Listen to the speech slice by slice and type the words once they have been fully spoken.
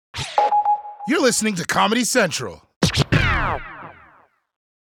You're listening to Comedy Central.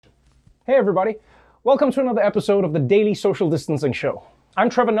 Hey everybody, welcome to another episode of the Daily Social Distancing Show. I'm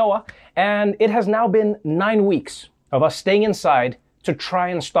Trevor Noah, and it has now been 9 weeks of us staying inside to try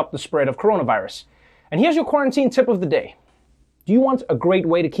and stop the spread of coronavirus. And here's your quarantine tip of the day. Do you want a great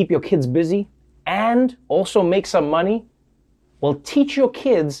way to keep your kids busy and also make some money? Well, teach your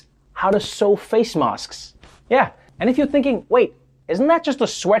kids how to sew face masks. Yeah, and if you're thinking, wait, isn't that just a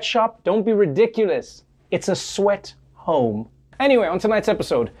sweatshop? Don't be ridiculous. It's a sweat home. Anyway, on tonight's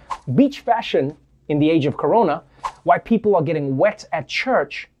episode, beach fashion in the age of corona, why people are getting wet at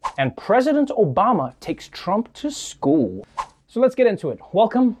church, and President Obama takes Trump to school. So let's get into it.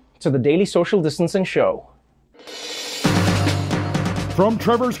 Welcome to the Daily Social Distancing Show. From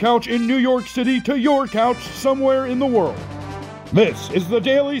Trevor's couch in New York City to your couch somewhere in the world. This is the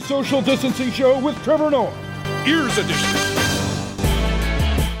Daily Social Distancing Show with Trevor Noah. Ears Edition.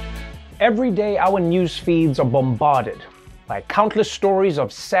 Every day our news feeds are bombarded by countless stories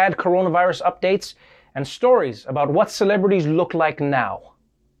of sad coronavirus updates and stories about what celebrities look like now.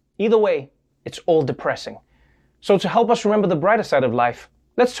 Either way, it's all depressing. So to help us remember the brighter side of life,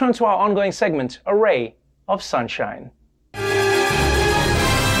 let's turn to our ongoing segment, A Ray of Sunshine.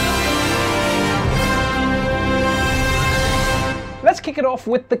 Let's kick it off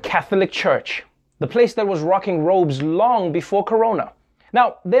with the Catholic Church, the place that was rocking robes long before Corona.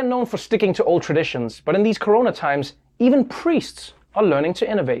 Now, they're known for sticking to old traditions, but in these Corona times, even priests are learning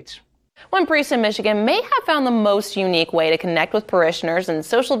to innovate. One priest in Michigan may have found the most unique way to connect with parishioners and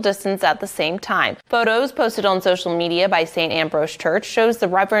social distance at the same time. Photos posted on social media by St. Ambrose Church shows the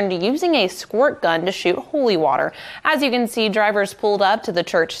Reverend using a squirt gun to shoot holy water. As you can see, drivers pulled up to the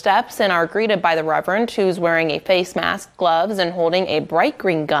church steps and are greeted by the Reverend, who's wearing a face mask, gloves, and holding a bright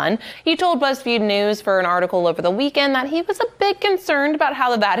green gun. He told BuzzFeed News for an article over the weekend that he was a bit concerned about how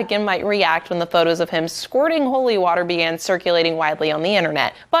the Vatican might react when the photos of him squirting holy water began circulating widely on the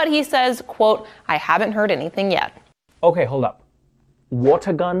internet. But he says, quote, I haven't heard anything yet. Okay, hold up.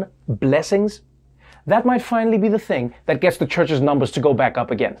 Water gun blessings? That might finally be the thing that gets the church's numbers to go back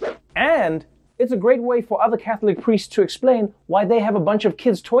up again. And it's a great way for other Catholic priests to explain why they have a bunch of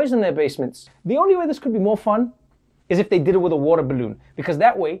kids' toys in their basements. The only way this could be more fun is if they did it with a water balloon, because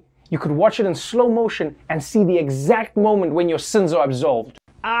that way you could watch it in slow motion and see the exact moment when your sins are absolved.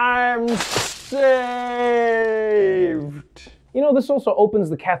 I'm saved. You know, this also opens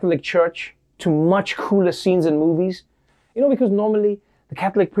the Catholic Church to much cooler scenes in movies. You know, because normally the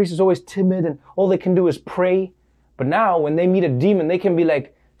Catholic priest is always timid and all they can do is pray. But now when they meet a demon, they can be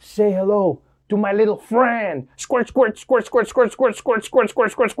like, say hello to my little friend. Squirt, squirt, squirt, squirt, squirt, squirt, squirt, squirt,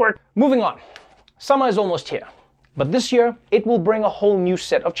 squirt, squirt, squirt. Moving on. Summer is almost here. But this year, it will bring a whole new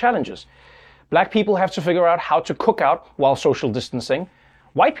set of challenges. Black people have to figure out how to cook out while social distancing.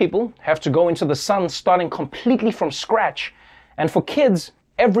 White people have to go into the sun starting completely from scratch. And for kids,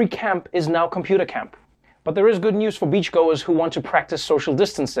 every camp is now computer camp. But there is good news for beachgoers who want to practice social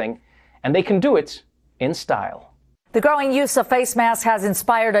distancing, and they can do it in style. The growing use of face masks has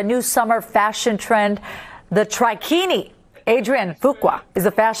inspired a new summer fashion trend, the trikini. Adrienne Fuqua is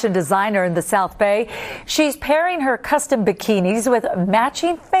a fashion designer in the South Bay. She's pairing her custom bikinis with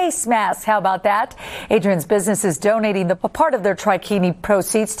matching face masks. How about that? Adrienne's business is donating a part of their trikini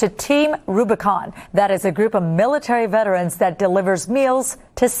proceeds to Team Rubicon. That is a group of military veterans that delivers meals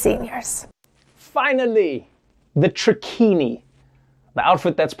to seniors. Finally, the trikini. The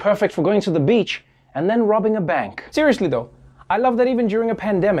outfit that's perfect for going to the beach and then robbing a bank. Seriously though, I love that even during a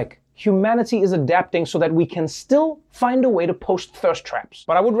pandemic, humanity is adapting so that we can still find a way to post thirst traps.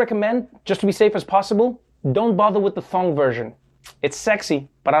 But I would recommend, just to be safe as possible, don't bother with the thong version. It's sexy,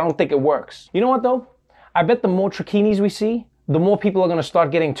 but I don't think it works. You know what though? I bet the more trikinis we see, the more people are gonna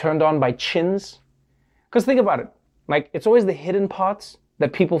start getting turned on by chins. Because think about it, like it's always the hidden parts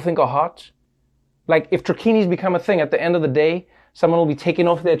that people think are hot. Like if trikinis become a thing, at the end of the day, someone will be taking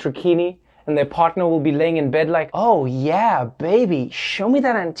off their trikini and their partner will be laying in bed like, oh yeah, baby, show me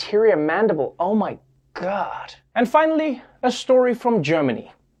that anterior mandible, oh my God. And finally, a story from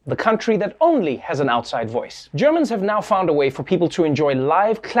Germany, the country that only has an outside voice. Germans have now found a way for people to enjoy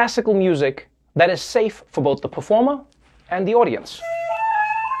live classical music that is safe for both the performer and the audience.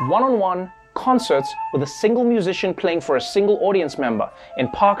 One-on-one concerts with a single musician playing for a single audience member in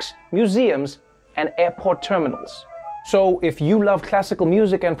parks, museums, and airport terminals. So if you love classical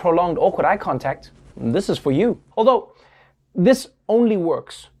music and prolonged awkward eye contact, this is for you. Although, this only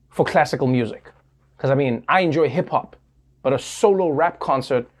works for classical music. Because I mean, I enjoy hip hop, but a solo rap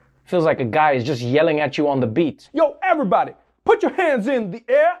concert feels like a guy is just yelling at you on the beat. Yo, everybody, put your hands in the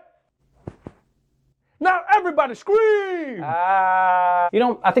air. Now everybody scream!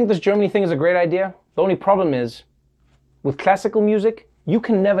 I think this Germany thing is a great idea. The only problem is, with classical music, you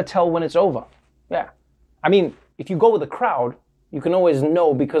can never tell when it's over. Yeah. I mean, if you go with a crowd, you can always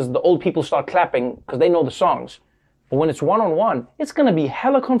know because the old people start clapping because they know the songs. But when it's one-on-one, it's gonna be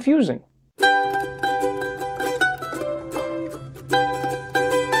hella confusing.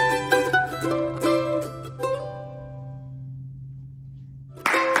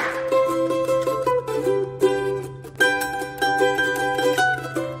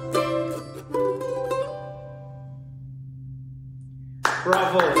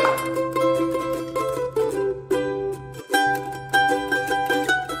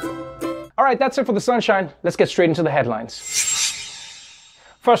 All right, that's it for the sunshine. Let's get straight into the headlines.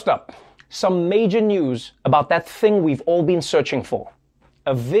 First up, some major news about that thing we've all been searching for.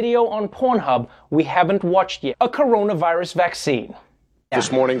 A video on Pornhub we haven't watched yet. A coronavirus vaccine. This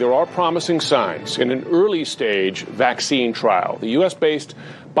morning, there are promising signs in an early-stage vaccine trial. The U.S.-based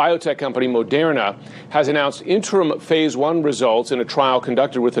biotech company Moderna has announced interim phase 1 results in a trial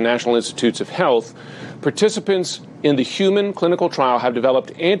conducted with the National Institutes of Health. Participants in the human clinical trial have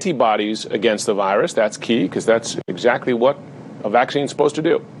developed antibodies against the virus. That's key, because that's exactly what a vaccine is supposed to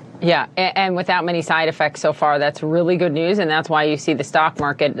do. Yeah, and without many side effects so far, that's really good news, and that's why you see the stock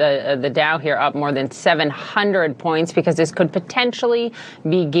market, the Dow here, up more than 700 points, because this could potentially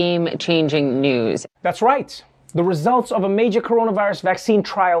be game-changing news. That's right. The results of a major coronavirus vaccine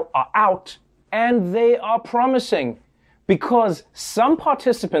trial are out, and they are promising, because some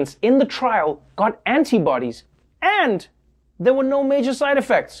participants in the trial got antibodies, and there were no major side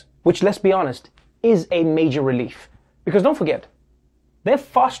effects, which, let's be honest, is a major relief. Because don't forget, they're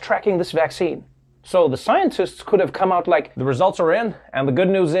fast-tracking this vaccine. So the scientists could have come out like, the results are in, and the good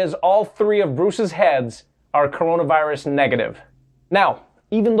news is all 3 of Bruce's heads are coronavirus negative. Now,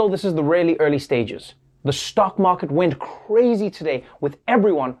 even though this is the really early stages, the stock market went crazy today with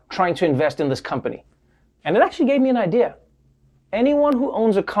everyone trying to invest in this company. And it actually gave me an idea. Anyone who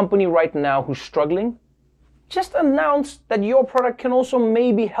owns a company right now who's struggling, just announce that your product can also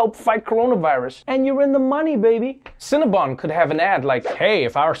maybe help fight coronavirus. And you're in the money, baby. Cinnabon could have an ad like, hey,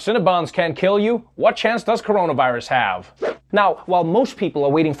 if our Cinnabons can't kill you, what chance does coronavirus have? Now, while most people are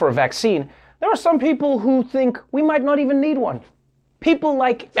waiting for a vaccine, there are some people who think we might not even need one. People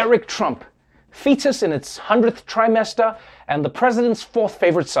like Eric Trump, fetus in its 100th trimester, and the president's 4th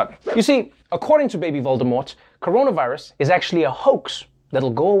favorite son. You see, according to baby Voldemort, coronavirus is actually a hoax that'll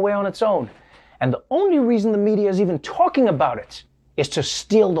go away on its own. And the only reason the media is even talking about it is to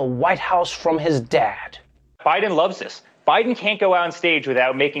steal the White House from his dad. Biden loves this. Biden can't go out on stage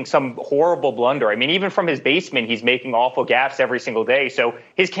without making some horrible blunder. I mean, even from his basement, he's making awful gaffes every single day. So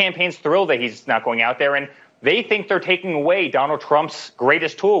his campaign's thrilled that he's not going out there. And they think they're taking away Donald Trump's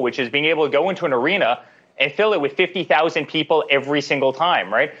greatest tool, which is being able to go into an arena and fill it with 50,000 people every single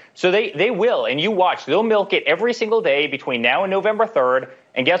time, right? So they will, and you watch, they'll milk it every single day between now and November 3rd.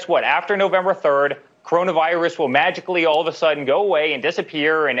 And guess what? After November 3rd, coronavirus will magically all of a sudden go away and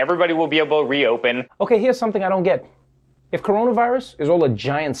disappear, and everybody will be able to reopen. Okay, here's something I don't get. If coronavirus is all a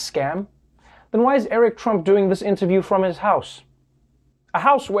giant scam, then why is Eric Trump doing this interview from his house? A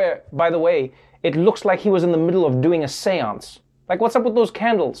house where, by the way, it looks like he was in the middle of doing a seance. Like, what's up with those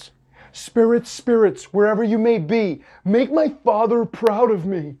candles? Spirits, spirits, wherever you may be, make my father proud of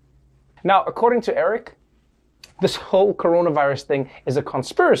me. Now, according to Eric, this whole coronavirus thing is a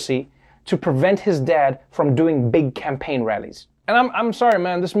conspiracy to prevent his dad from doing big campaign rallies. And I'm sorry,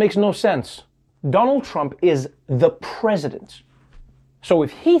 man, this makes no sense. Donald Trump is the president. So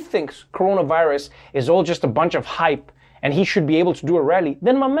if he thinks coronavirus is all just a bunch of hype and he should be able to do a rally,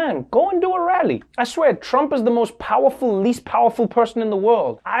 then my man, go and do a rally. I swear, Trump is the most powerful, least powerful person in the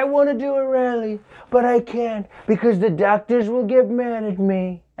world. I want to do a rally, but I can't because the doctors will get mad at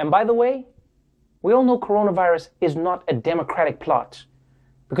me. And by the way, we all know coronavirus is not a Democratic plot.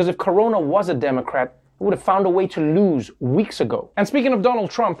 Because if Corona was a Democrat, it would have found a way to lose weeks ago. And speaking of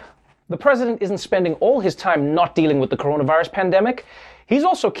Donald Trump, the president isn't spending all his time not dealing with the coronavirus pandemic. He's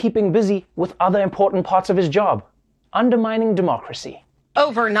also keeping busy with other important parts of his job. Undermining democracy.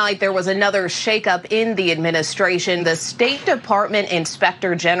 Overnight, there was another shakeup in the administration. The State Department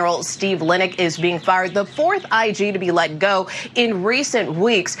Inspector General Steve Linick is being fired, the 4th IG to be let go in recent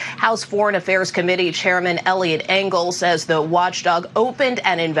weeks. House Foreign Affairs Committee Chairman Eliot Engel says the watchdog opened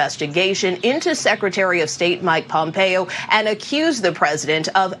an investigation into Secretary of State Mike Pompeo and accused the president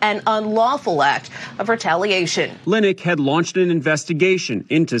of an unlawful act of retaliation. Linick had launched an investigation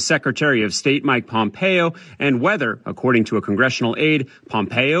into Secretary of State Mike Pompeo and whether, according to a congressional aide,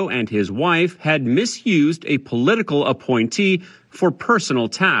 Pompeo and his wife had misused a political appointee for personal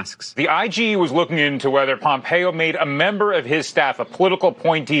tasks. The IG was looking into whether Pompeo made a member of his staff, a political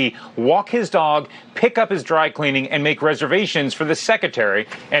appointee, walk his dog, pick up his dry cleaning, and make reservations for the secretary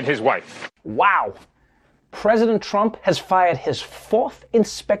and his wife. Wow. President Trump has fired his 4th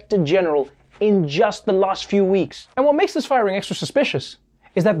inspector general in just the last few weeks. And what makes this firing extra suspicious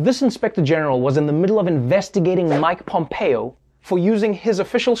is that this inspector general was in the middle of investigating Mike Pompeo for using his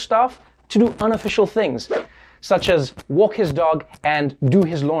official staff to do unofficial things, such as walk his dog and do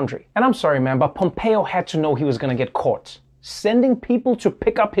his laundry. And I'm sorry, man, but Pompeo had to know he was gonna get caught. Sending people to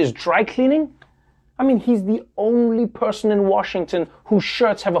pick up his dry cleaning? I mean, he's the only person in Washington whose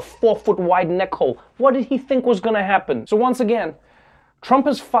shirts have a 4-foot wide neck hole. What did he think was gonna happen? So once again, Trump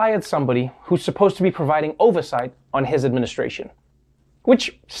has fired somebody who's supposed to be providing oversight on his administration,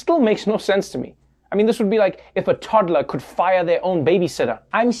 which still makes no sense to me. I mean, this would be like if a toddler could fire their own babysitter.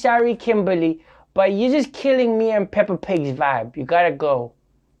 I'm sorry, Kimberly, but you're just killing me and Peppa Pig's vibe. You gotta go.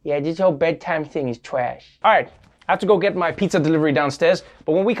 Yeah, this whole bedtime thing is trash. All right, I have to go get my pizza delivery downstairs,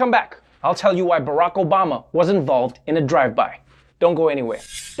 but when we come back, I'll tell you why Barack Obama was involved in a drive-by. Don't go anywhere.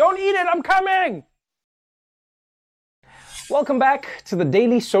 Don't eat it, I'm coming! Welcome back to the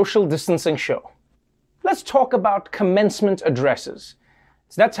Daily Social Distancing Show. Let's talk about commencement addresses.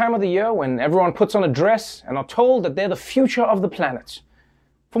 It's that time of the year when everyone puts on a dress and are told that they're the future of the planet.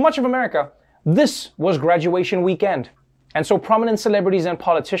 For much of America, this was graduation weekend. And so prominent celebrities and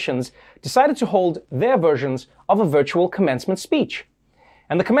politicians decided to hold their versions of a virtual commencement speech.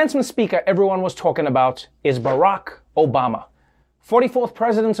 And the commencement speaker everyone was talking about is Barack Obama, 44th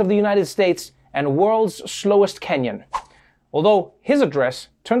President of the United States and world's slowest Kenyan. Although his address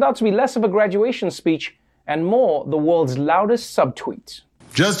turned out to be less of a graduation speech and more the world's loudest subtweet.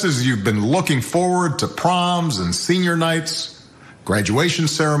 Just as you've been looking forward to proms and senior nights, graduation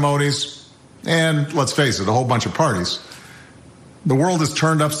ceremonies, and let's face it, a whole bunch of parties, the world is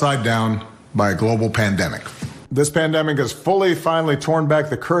turned upside down by a global pandemic. This pandemic has finally torn back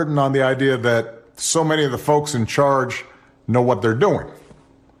the curtain on the idea that so many of the folks in charge know what they're doing.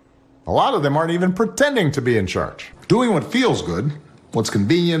 A lot of them aren't even pretending to be in charge. Doing what feels good, what's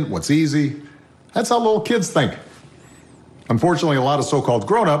convenient, what's easy, that's how little kids think. Unfortunately, a lot of so-called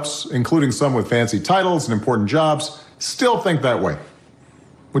grown-ups, including some with fancy titles and important jobs, still think that way,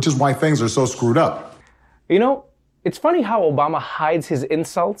 which is why things are so screwed up. You know, it's funny how Obama hides his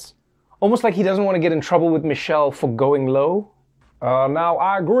insults, almost like he doesn't want to get in trouble with Michelle for going low. Now,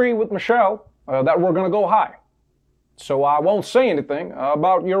 I agree with Michelle that we're going to go high, so I won't say anything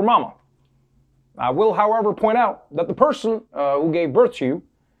about your mama. I will, however, point out that the person who gave birth to you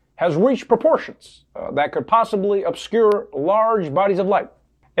has reached proportions that could possibly obscure large bodies of light.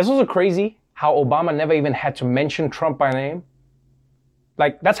 It's also crazy how Obama never even had to mention Trump by name.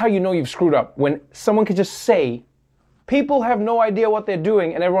 Like, that's how you know you've screwed up, when someone could just say, people have no idea what they're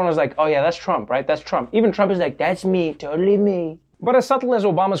doing, and everyone was like, oh yeah, that's Trump, right? That's Trump. Even Trump is like, that's me, totally me. But as subtle as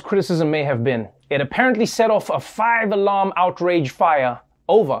Obama's criticism may have been, it apparently set off a 5-alarm outrage fire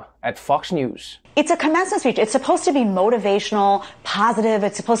over at Fox News. It's a commencement speech. It's supposed to be motivational, positive.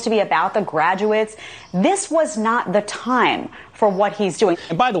 It's supposed to be about the graduates. This was not the time for what he's doing.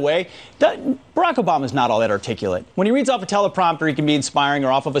 And by the way, Barack Obama's not all that articulate. When he reads off a teleprompter, he can be inspiring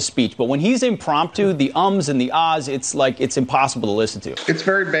or off of a speech. But when he's impromptu, the ums and the ahs, it's like it's impossible to listen to. It's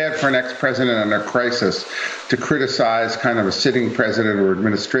very bad for an ex-president under crisis to criticize kind of a sitting president or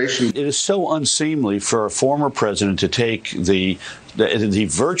administration. It is so unseemly for a former president to take the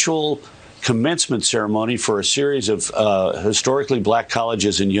virtual commencement ceremony for a series of historically black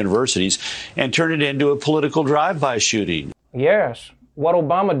colleges and universities and turn it into a political drive-by shooting. Yes, what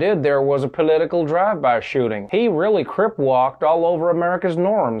Obama did there was a political drive-by shooting. He really crip-walked all over America's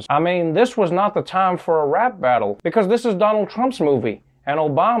norms. I mean, this was not the time for a rap battle, because this is Donald Trump's movie, and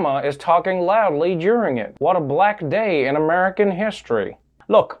Obama is talking loudly during it. What a black day in American history.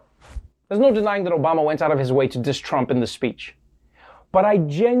 Look, there's no denying that Obama went out of his way to diss Trump in the speech. But I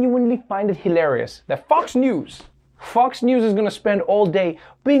genuinely find it hilarious that Fox News is going to spend all day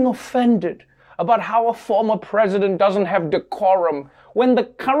being offended about how a former president doesn't have decorum when the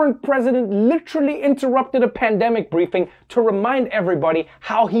current president literally interrupted a pandemic briefing to remind everybody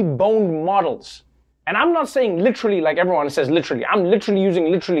how he boned models. And I'm not saying literally like everyone says literally. I'm literally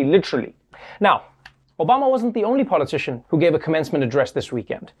using literally. Now, Obama wasn't the only politician who gave a commencement address this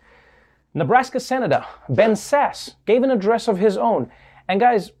weekend. Nebraska Senator Ben Sasse gave an address of his own. And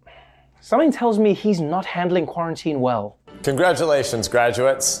guys, something tells me he's not handling quarantine well. Congratulations,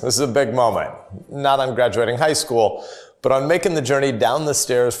 graduates. This is a big moment. Not on graduating high school, but on making the journey down the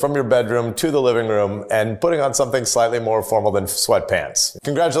stairs from your bedroom to the living room and putting on something slightly more formal than sweatpants.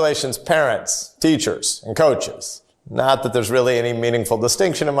 Congratulations, parents, teachers, and coaches. Not that there's really any meaningful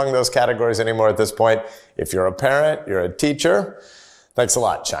distinction among those categories anymore at this point. If you're a parent, you're a teacher. Thanks a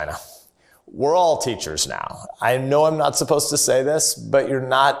lot, China. We're all teachers now. I know I'm not supposed to say this, but you're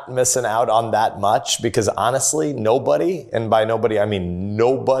not missing out on that much because honestly, nobody, and by nobody I mean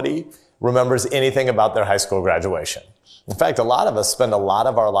nobody, remembers anything about their high school graduation. In fact, a lot of us spend a lot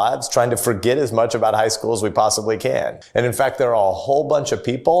of our lives trying to forget as much about high school as we possibly can. And in fact, there are a whole bunch of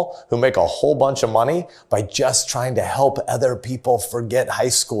people who make a whole bunch of money by just trying to help other people forget high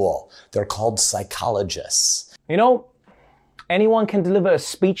school. They're called psychologists. You know, anyone can deliver a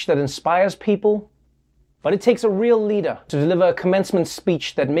speech that inspires people, but it takes a real leader to deliver a commencement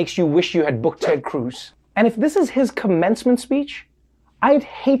speech that makes you wish you had booked Ted Cruz. And if this is his commencement speech, I'd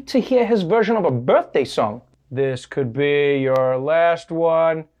hate to hear his version of a birthday song. This could be your last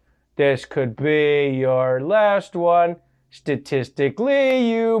one. This could be your last one. Statistically,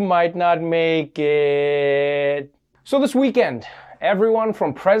 you might not make it. So this weekend, everyone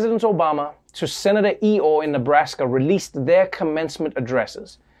from President Obama to Senator Eeyore in Nebraska released their commencement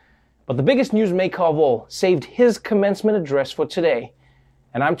addresses. But the biggest newsmaker of all saved his commencement address for today.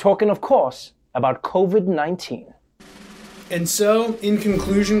 And I'm talking, of course, about COVID-19. And so, in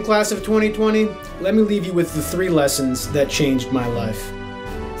conclusion, class of 2020, let me leave you with the 3 lessons that changed my life.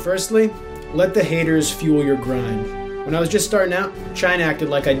 Firstly, let the haters fuel your grind. When I was just starting out, China acted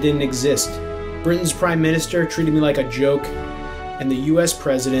like I didn't exist. Britain's prime minister treated me like a joke, and the US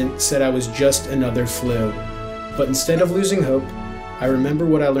president said I was just another flu. But instead of losing hope, I remember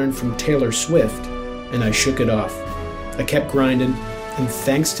what I learned from Taylor Swift, and I shook it off. I kept grinding, and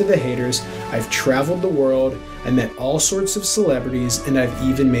thanks to the haters, I've traveled the world, I met all sorts of celebrities, and I've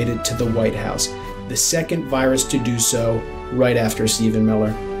even made it to the White House, the second virus to do so right after Stephen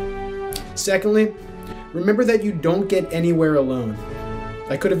Miller. Secondly, remember that you don't get anywhere alone.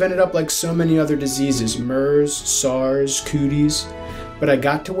 I could have ended up like so many other diseases, MERS, SARS, cooties, but I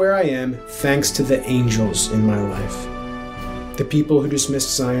got to where I am thanks to the angels in my life. The people who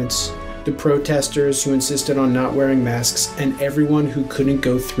dismissed science, the protesters who insisted on not wearing masks, and everyone who couldn't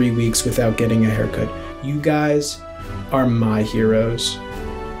go 3 weeks without getting a haircut. You guys are my heroes.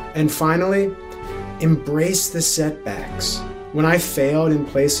 And finally, embrace the setbacks. When I failed in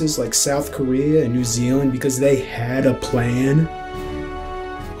places like South Korea and New Zealand because they had a plan,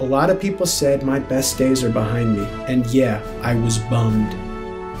 a lot of people said my best days are behind me. And yeah, I was bummed.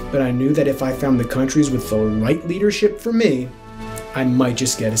 But I knew that if I found the countries with the right leadership for me, I might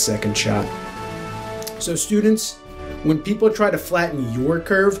just get a second shot. So students, when people try to flatten your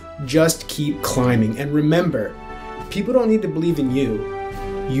curve, just keep climbing. And remember, people don't need to believe in you.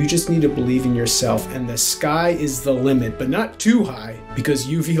 You just need to believe in yourself. And the sky is the limit, but not too high, because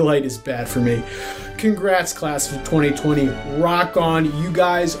UV light is bad for me. Congrats, class of 2020. Rock on. You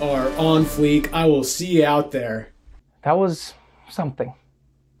guys are on fleek. I will see you out there. That was something.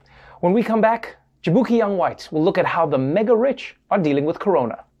 When we come back, Jabuki Young White will look at how the mega rich are dealing with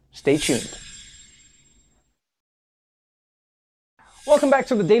Corona. Stay tuned. Welcome back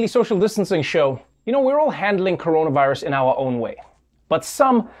to the Daily Social Distancing Show. You know, we're all handling coronavirus in our own way, but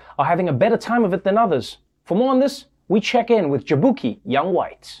some are having a better time of it than others. For more on this, we check in with Jabuki Young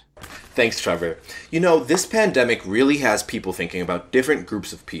White. Thanks, Trevor. You know, this pandemic really has people thinking about different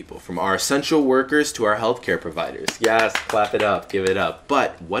groups of people, from our essential workers to our healthcare providers. Yes, clap it up, give it up.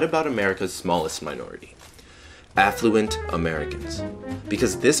 But what about America's smallest minority? Affluent Americans.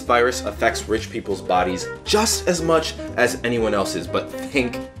 Because this virus affects rich people's bodies just as much as anyone else's, but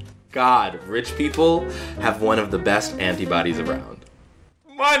thank God, rich people have one of the best antibodies around.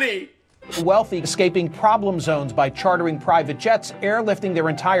 Money! Wealthy escaping problem zones by chartering private jets, airlifting their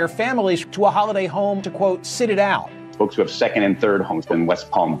entire families to a holiday home to, quote, sit it out. Folks who have second and third homes in West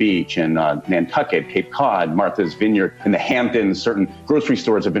Palm Beach and Nantucket, Cape Cod, Martha's Vineyard, in the Hamptons, certain grocery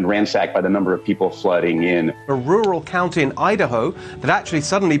stores have been ransacked by the number of people flooding in. A rural county in Idaho that actually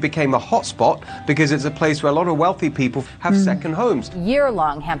suddenly became a hotspot because it's a place where a lot of wealthy people have second homes.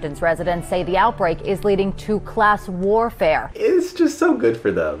 Year-long Hamptons residents say the outbreak is leading to class warfare. It's just so good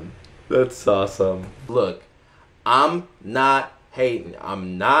for them. That's awesome. Look, I'm not hating.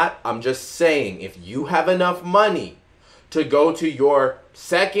 I'm just saying, if you have enough money to go to your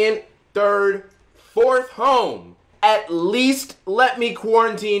second, third, fourth home, at least let me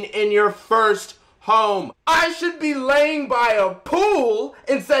quarantine in your first home. I should be laying by a pool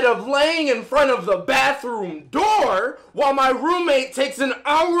instead of laying in front of the bathroom door while my roommate takes an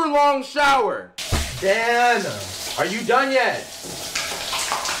hour-long shower. Dan, are you done yet?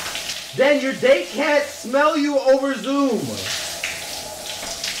 Dan, your date can't smell you over Zoom.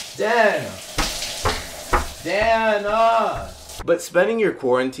 Dan. But spending your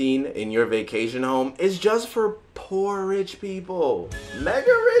quarantine in your vacation home is just for poor rich people.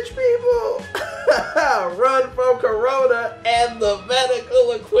 Mega rich people run from Corona and the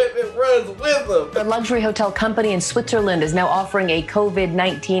medical equipment runs with them. A luxury hotel company in Switzerland is now offering a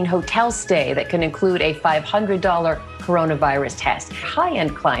COVID-19 hotel stay that can include a $500 coronavirus test.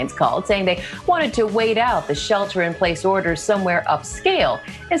 High-end clients called saying they wanted to wait out the shelter-in-place orders somewhere upscale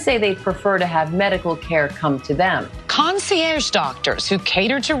and say they'd prefer to have medical care come to them. Concierge doctors who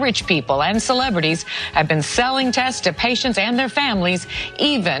cater to rich people and celebrities have been selling tests to patients and their families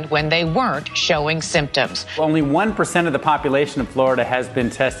even when they weren't showing symptoms. Only 1% of the population of Florida has been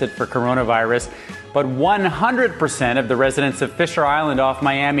tested for coronavirus, but 100% of the residents of Fisher Island off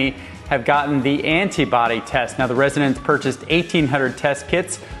Miami have gotten the antibody test. Now, the residents purchased 1,800 test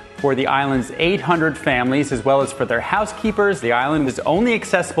kits for the island's 800 families, as well as for their housekeepers. The island is only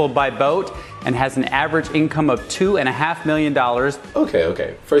accessible by boat and has an average income of $2.5 million.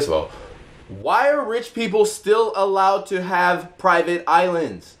 Okay. First of all, why are rich people still allowed to have private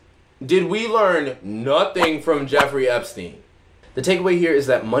islands? Did we learn nothing from Jeffrey Epstein? The takeaway here is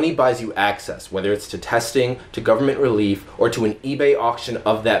that money buys you access, whether it's to testing, to government relief, or to an eBay auction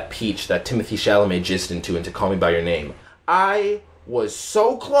of that peach that Timothy Chalamet jizzed into Call Me By Your Name. I was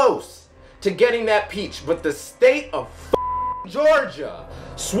so close to getting that peach, but the state of Georgia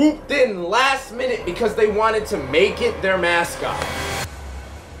swooped in last minute because they wanted to make it their mascot.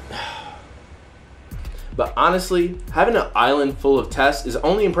 But honestly, having an island full of tests is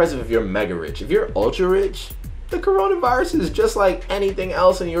only impressive if you're mega rich. If you're ultra rich, the coronavirus is just like anything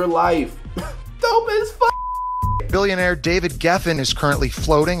else in your life. Dope as fuck. Billionaire David Geffen is currently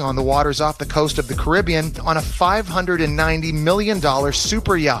floating on the waters off the coast of the Caribbean on a $590 million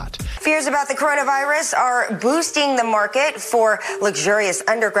super yacht. Fears about the coronavirus are boosting the market for luxurious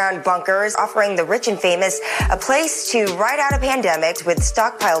underground bunkers, offering the rich and famous a place to ride out a pandemic with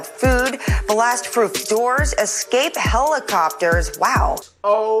stockpiled food, blast-proof doors, escape helicopters. Wow.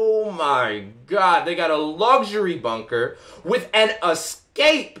 Oh my God, they got a luxury bunker with an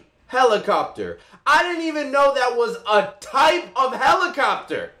escape helicopter. I didn't even know that was a type of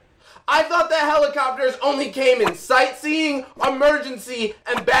helicopter. I thought that helicopters only came in sightseeing, emergency,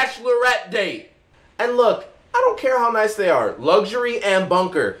 and bachelorette date. And look, I don't care how nice they are. Luxury and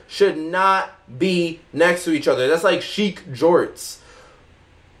bunker should not be next to each other. That's like chic jorts.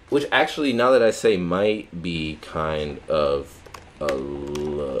 Which actually, now that I say, might be kind of a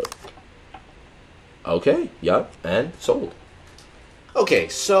look. Okay, yeah, and sold. Okay,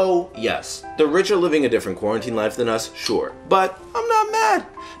 so yes, the rich are living a different quarantine life than us, sure. But I'm not mad,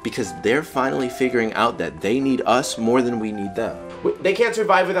 because they're finally figuring out that they need us more than we need them. They can't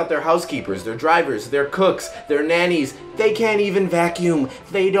survive without their housekeepers, their drivers, their cooks, their nannies. They can't even vacuum.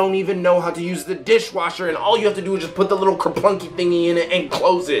 They don't even know how to use the dishwasher, and all you have to do is just put the little kerplunky thingy in it and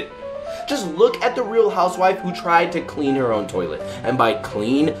close it. Just look at the Real Housewife who tried to clean her own toilet. And by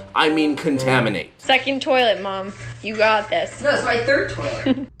clean, I mean contaminate. Second toilet, Mom. You got this. No, it's my third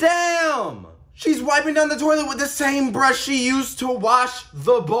toilet. Damn! She's wiping down the toilet with the same brush she used to wash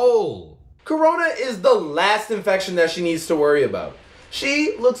the bowl. Corona is the last infection that she needs to worry about.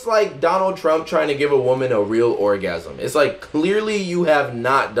 She looks like Donald Trump trying to give a woman a real orgasm. It's like, clearly you have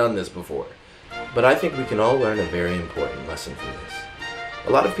not done this before. But I think we can all learn a very important lesson from this. A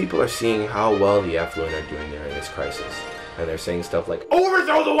lot of people are seeing how well the affluent are doing during this crisis. And they're saying stuff like,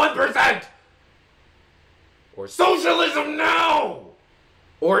 overthrow the 1%! Or socialism now!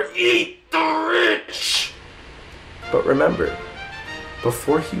 Or eat the rich! But remember,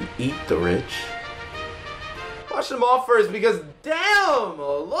 before you eat the rich, wash them off first, because damn,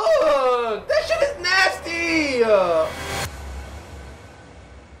 look, that shit is nasty!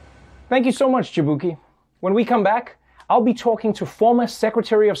 Thank you so much, Jabuki. When we come back, I'll be talking to former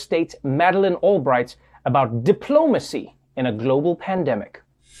Secretary of State Madeleine Albright about diplomacy in a global pandemic.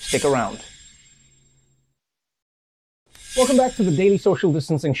 Stick around. Welcome back to the Daily Social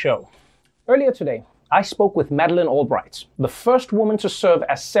Distancing Show. Earlier today, I spoke with Madeleine Albright, the first woman to serve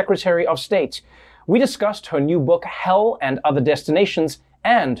as Secretary of State. We discussed her new book, Hell and Other Destinations,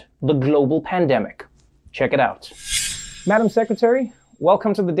 and the global pandemic. Check it out. Madam Secretary,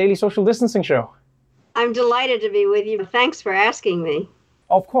 welcome to the Daily Social Distancing Show. I'm delighted to be with you. Thanks for asking me.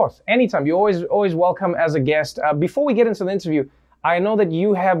 Of course, anytime. You're always welcome as a guest. Before we get into the interview, I know that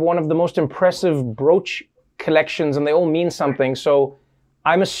you have one of the most impressive brooch collections, and they all mean something. So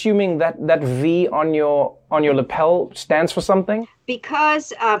I'm assuming that that V on your lapel stands for something?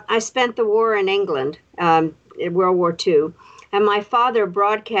 Because I spent the war in England, World War II, and my father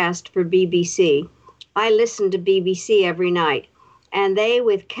broadcast for BBC. I listened to BBC every night, and they,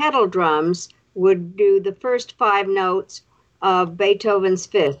 with kettle drums, would do the first 5 notes, of Beethoven's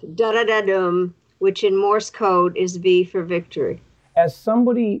Fifth, da-da-da-dum, which in Morse code is V for victory. As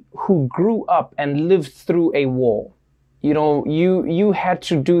somebody who grew up and lived through a war, you know, you had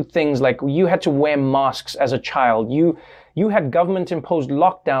to do things like you had to wear masks as a child. You had government-imposed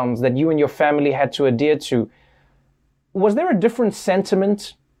lockdowns that you and your family had to adhere to. Was there a different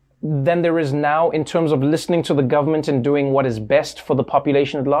sentiment than there is now in terms of listening to the government and doing what is best for the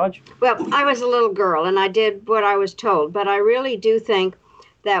population at large? Well, I was a little girl and I did what I was told, but I really do think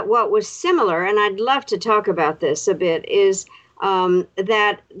that what was similar, and I'd love to talk about this a bit, is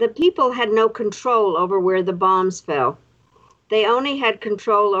that the people had no control over where the bombs fell. They only had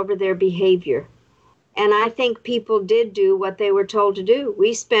control over their behavior. And I think people did do what they were told to do.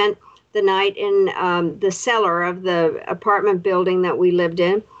 We spent the night in the cellar of the apartment building that we lived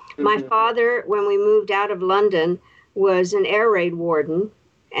in. Mm-hmm. My father, when we moved out of London, was an air raid warden.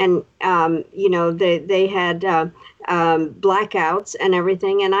 And, they had blackouts and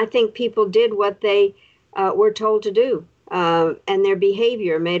everything. And I think people did what they were told to do. And their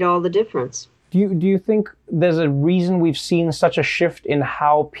behavior made all the difference. Do you think there's a reason we've seen such a shift in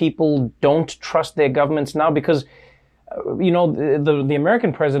how people don't trust their governments now? Because, the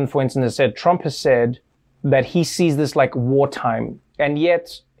American president, for instance, Trump has said that he sees this like wartime, and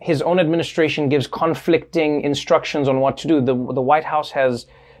yet his own administration gives conflicting instructions on what to do. The White House has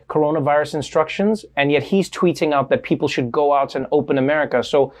coronavirus instructions, and yet he's tweeting out that people should go out and open America.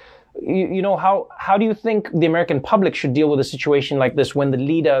 So, how do you think the American public should deal with a situation like this when the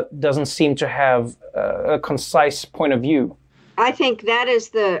leader doesn't seem to have a concise point of view? I think that is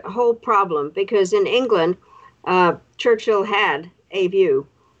the whole problem, because in England, Churchill had a view,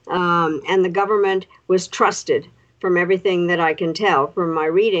 and the government was trusted from everything that I can tell from my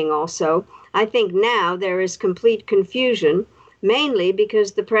reading also. I think now there is complete confusion, mainly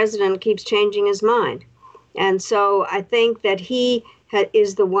because the president keeps changing his mind. And so I think that he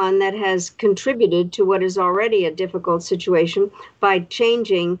is the one that has contributed to what is already a difficult situation by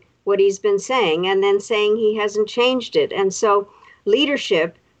changing what he's been saying and then saying he hasn't changed it. And so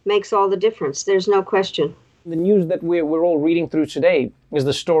leadership makes all the difference. There's no question. The news that we're all reading through today is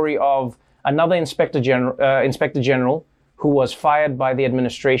the story of another inspector general who was fired by the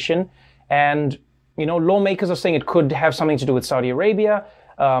administration. And, lawmakers are saying it could have something to do with Saudi Arabia.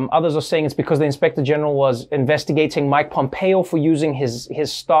 Others are saying it's because the Inspector General was investigating Mike Pompeo for using his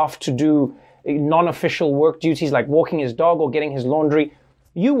staff to do non-official work duties like walking his dog or getting his laundry.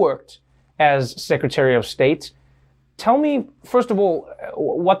 You worked as Secretary of State. Tell me, first of all,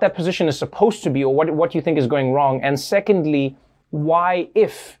 what that position is supposed to be, or what you think is going wrong. And secondly, why,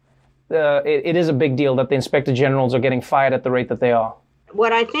 if it is a big deal that the Inspector Generals are getting fired at the rate that they are.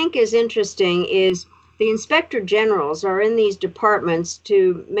 What I think is interesting is the inspector generals are in these departments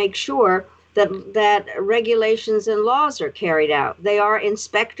to make sure that regulations and laws are carried out. They are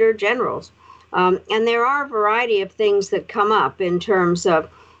inspector generals. And there are a variety of things that come up in terms of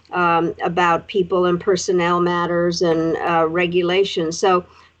about people and personnel matters and regulations. So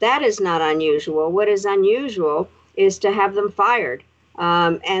that is not unusual. What is unusual is to have them fired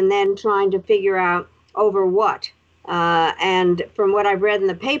and then trying to figure out over what. And from what I've read in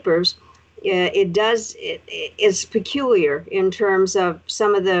the papers, it's peculiar in terms of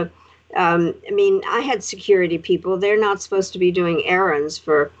some of the, I had security people. They're not supposed to be doing errands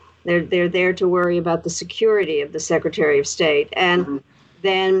they're there to worry about the security of the Secretary of State. And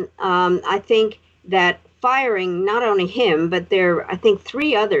then I think that firing not only him, but I think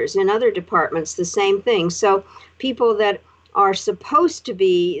 3 others in other departments, the same thing. So people that are supposed to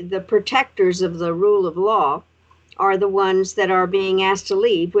be the protectors of the rule of law are the ones that are being asked to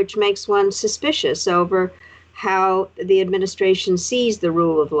leave, which makes one suspicious over how the administration sees the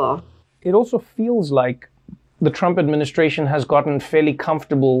rule of law. It also feels like the Trump administration has gotten fairly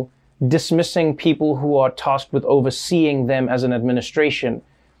comfortable dismissing people who are tasked with overseeing them as an administration.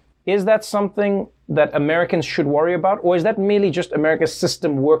 Is that something that Americans should worry about, or is that merely just America's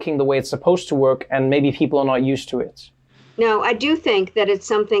system working the way it's supposed to work and maybe people are not used to it? No, I do think that it's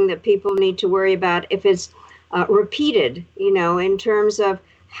something that people need to worry about if it's repeated, in terms of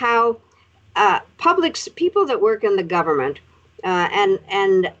how people that work in the government,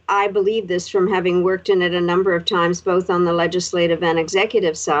 and I believe this from having worked in it a number of times, both on the legislative and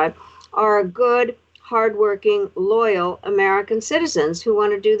executive side, are good, hardworking, loyal American citizens who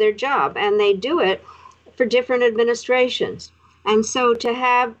want to do their job, and they do it for different administrations. And so to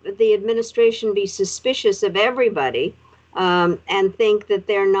have the administration be suspicious of everybody and think that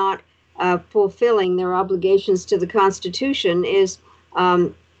they're not fulfilling their obligations to the Constitution is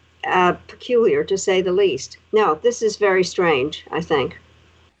peculiar, to say the least. No, this is very strange, I think.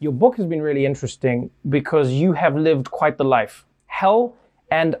 Your book has been really interesting because you have lived quite the life. Hell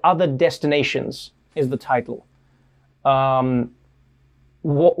and Other Destinations is the title. Why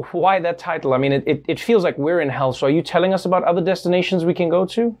that title? I mean, it feels like we're in hell. So are you telling us about other destinations we can go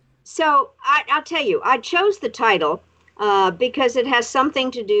to? So I'll tell you, I chose the title because it has something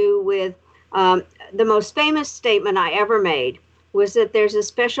to do with the most famous statement I ever made was that there's a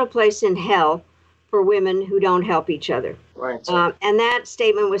special place in hell for women who don't help each other. Right. And that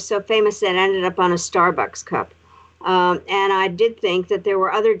statement was so famous that it ended up on a Starbucks cup. And I did think that there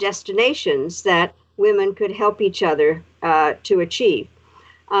were other destinations that women could help each other to achieve.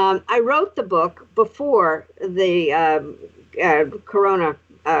 I wrote the book before the corona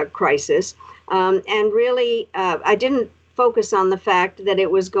crisis, and really I didn't focus on the fact that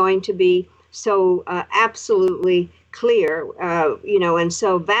it was going to be so absolutely clear, and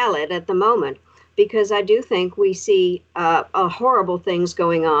so valid at the moment, because I do think we see horrible things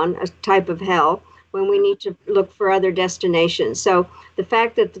going on, a type of hell, when we need to look for other destinations. So the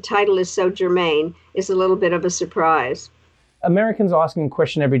fact that the title is so germane is a little bit of a surprise. Americans are asking a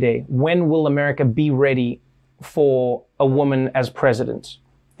question every day. When will America be ready for a woman as president?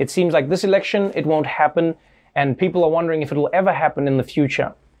 It seems like this election, it won't happen, and people are wondering if it will ever happen in the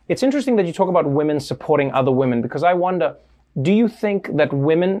future. It's interesting that you talk about women supporting other women, because I wonder, do you think that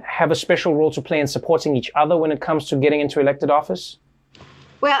women have a special role to play in supporting each other when it comes to getting into elected office?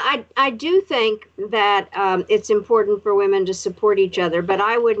 Well, I do think that it's important for women to support each other, but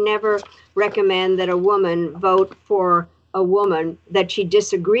I would never recommend that a woman vote for a woman that she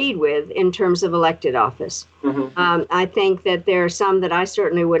disagreed with in terms of elected office. Mm-hmm. I think that there are some that I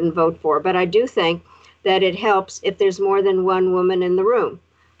certainly wouldn't vote for, but I do think that it helps if there's more than one woman in the room.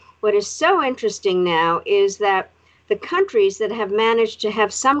 What is so interesting now is that the countries that have managed to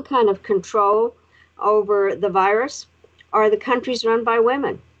have some kind of control over the virus are the countries run by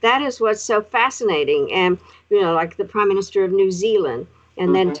women. That is what's so fascinating. And, like the Prime Minister of New Zealand,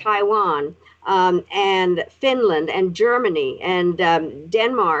 and then Taiwan, and Finland, and Germany, and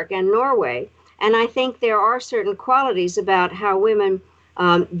Denmark, and Norway. And I think there are certain qualities about how women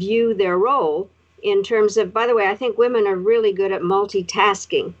view their role in terms of, by the way, I think women are really good at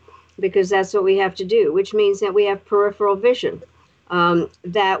multitasking, because that's what we have to do, which means that we have peripheral vision,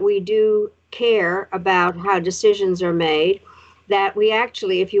 that we do care about how decisions are made, that we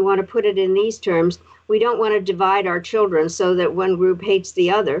actually, if you want to put it in these terms, we don't want to divide our children so that one group hates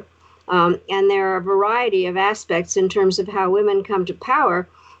the other. And there are a variety of aspects in terms of how women come to power,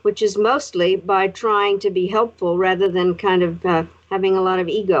 which is mostly by trying to be helpful rather than kind of having a lot of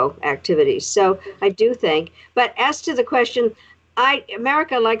ego activities. So I do think, but as to the question,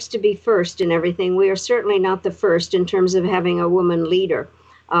 America likes to be first in everything. We are certainly not the first in terms of having a woman leader.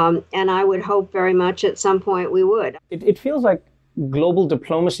 And I would hope very much at some point we would. It feels like global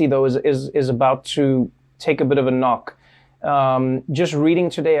diplomacy, though, is about to take a bit of a knock. Just reading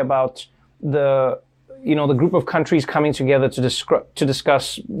today about the group of countries coming together to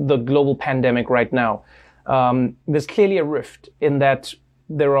discuss the global pandemic right now. There's clearly a rift in that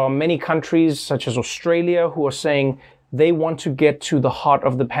there are many countries, such as Australia, who are saying they want to get to the heart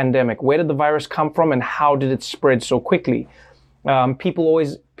of the pandemic. Where did the virus come from, and how did it spread so quickly?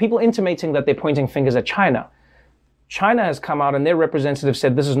 People intimating that they're pointing fingers at China. China has come out and their representative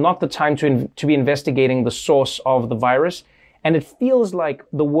said this is not the time to be investigating the source of the virus. And it feels like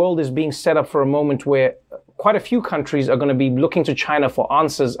the world is being set up for a moment where quite a few countries are going to be looking to China for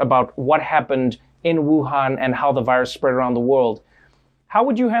answers about what happened in Wuhan and how the virus spread around the world. How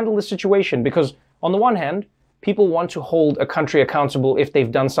would you handle this situation? Because on the one hand, people want to hold a country accountable if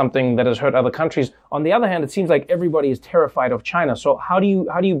they've done something that has hurt other countries. On the other hand, it seems like everybody is terrified of China. So how do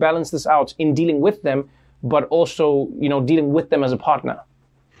you balance this out in dealing with them, but also, dealing with them as a partner?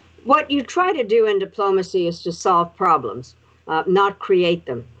 What you try to do in diplomacy is to solve problems, not create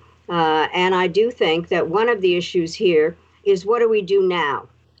them. And I do think that one of the issues here is, what do we do now?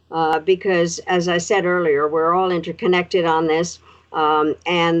 Because, as I said earlier, we're all interconnected on this,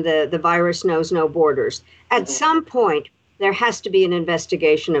 and the virus knows no borders. At some point, there has to be an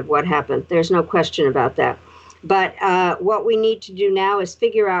investigation of what happened. There's no question about that. But what we need to do now is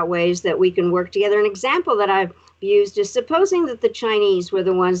figure out ways that we can work together. An example that I've used is, supposing that the Chinese were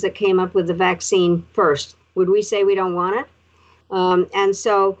the ones that came up with the vaccine first. Would we say we don't want it?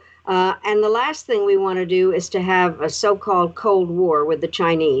 And the last thing we want to do is to have a so-called Cold War with the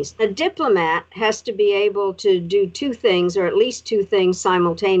Chinese. A diplomat has to be able to do two things, or at least two things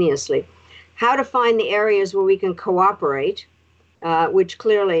simultaneously. How to find the areas where we can cooperate, which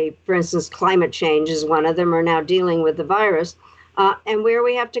clearly, for instance, climate change is one of them, are now dealing with the virus, and where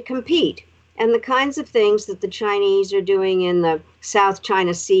we have to compete. And the kinds of things that the Chinese are doing in the South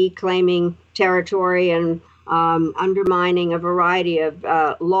China Sea, claiming territory and undermining a variety of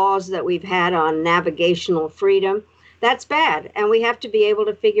laws that we've had on navigational freedom, that's bad. And we have to be able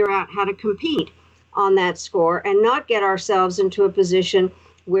to figure out how to compete on that score and not get ourselves into a position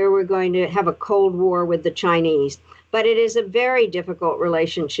where we're going to have a Cold War with the Chinese. But it is a very difficult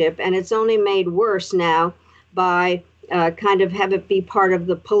relationship, and it's only made worse now by kind of have it be part of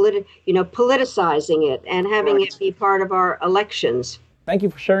the politicizing it and having it be part of our elections. Thank you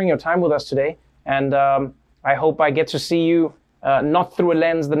for sharing your time with us today, and I hope I get to see you not through a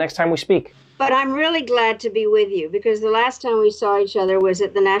lens the next time we speak. But I'm really glad to be with you, because the last time we saw each other was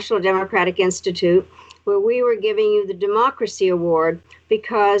at the National Democratic Institute, where we were giving you the Democracy Award,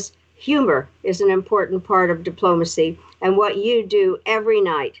 because humor is an important part of diplomacy, and what you do every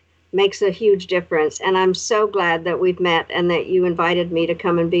night makes a huge difference. And I'm so glad that we've met and that you invited me to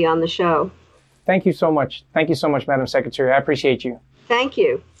come and be on the show. Thank you so much. Thank you so much, Madam Secretary. I appreciate you. Thank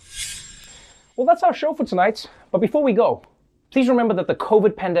you. Well, that's our show for tonight. But before we go, please remember that the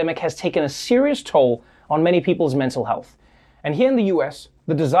COVID pandemic has taken a serious toll on many people's mental health. And here in the US,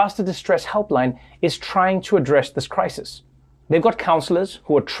 the Disaster Distress Helpline is trying to address this crisis. They've got counselors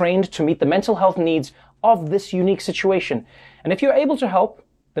who are trained to meet the mental health needs of this unique situation. And if you're able to help,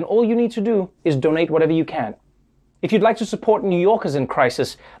 then all you need to do is donate whatever you can. If you'd like to support New Yorkers in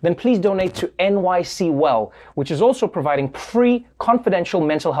crisis, then please donate to NYC Well, which is also providing free, confidential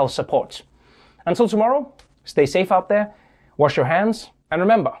mental health support. Until tomorrow, stay safe out there, wash your hands, and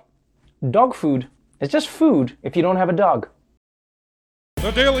remember, dog food is just food if you don't have a dog. The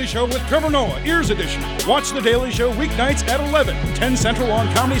Daily Show with Trevor Noah, Ears Edition. Watch The Daily Show weeknights at 11, 10 Central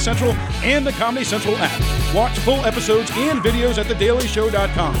on Comedy Central and the Comedy Central app. Watch full episodes and videos at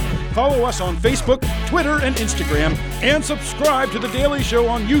thedailyshow.com. Follow us on Facebook, Twitter, and Instagram, and subscribe to The Daily Show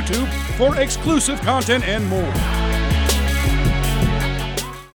on YouTube for exclusive content and more.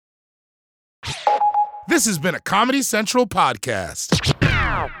 This has been a Comedy Central podcast.